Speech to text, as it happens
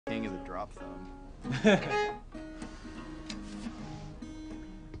drop phone.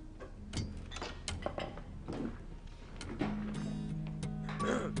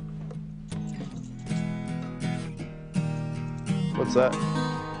 What's that?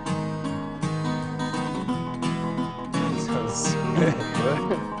 Sounds straight to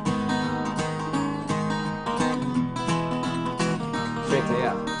the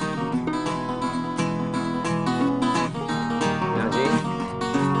Now, G.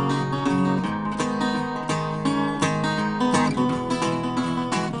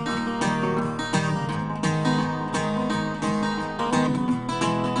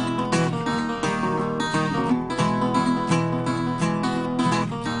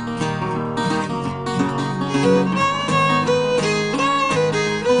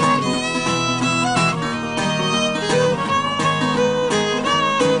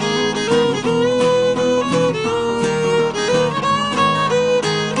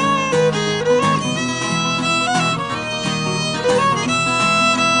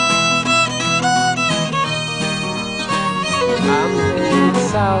 I'm headed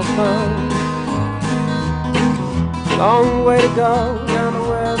southbound. Long way to go down to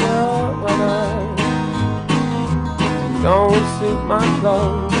where the weather don't suit my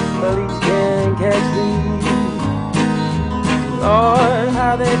clothes. Police can't catch me. Lord,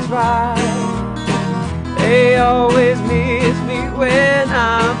 how they try. They always miss me when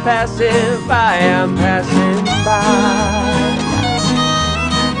I'm passing by. I'm passing by.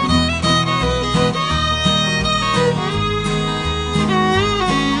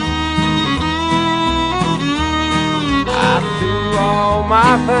 All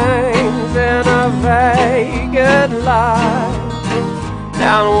my things in a vacant lot.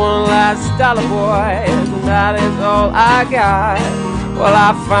 Down one last dollar, boy, and that is all I got. Well,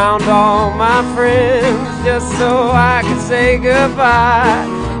 I found all my friends just so I could say goodbye.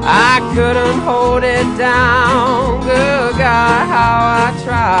 I couldn't hold it down, good God, how I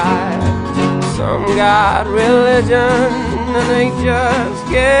tried. Some got religion and they just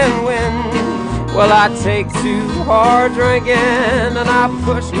can't win. Well, I take too hard drinking and I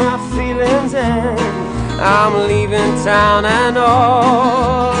push my feelings in. I'm leaving town and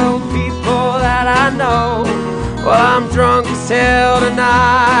all the people that I know. Well, I'm drunk as hell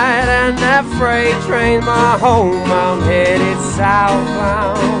tonight and that freight train's my home. I'm headed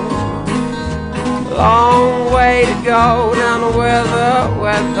southbound. Long way to go down to where the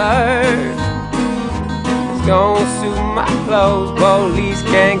weather is gonna suit my clothes. Police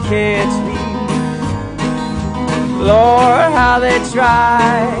can't catch me. Lord, how they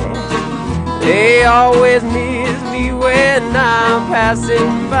try. They always miss me when I'm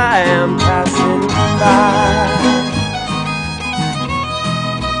passing by. I'm passing by.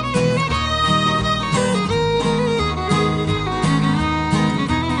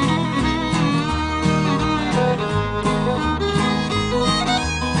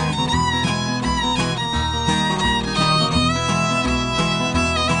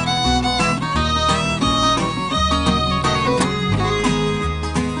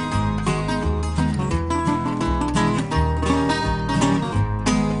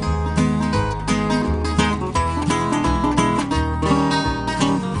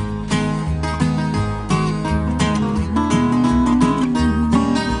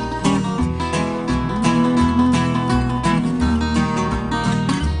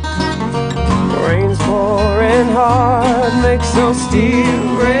 Hard, makes those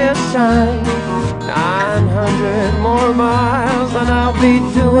steel rails shine. 900 more miles and I'll be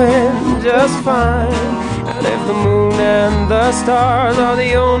doing just fine. And if the moon and the stars are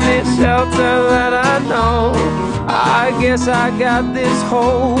the only shelter that I know, I guess I got this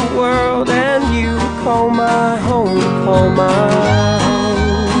whole world and you call my home, call my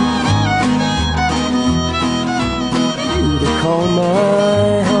home. You to call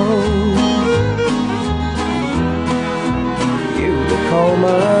my home. Call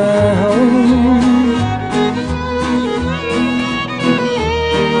my home.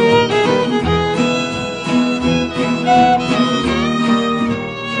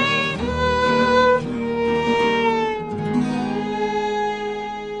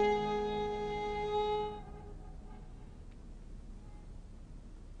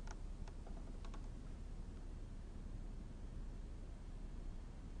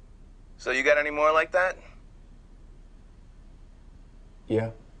 So you got any more like that?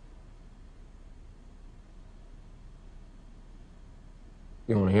 Yeah.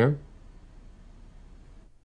 You wanna hear 'em?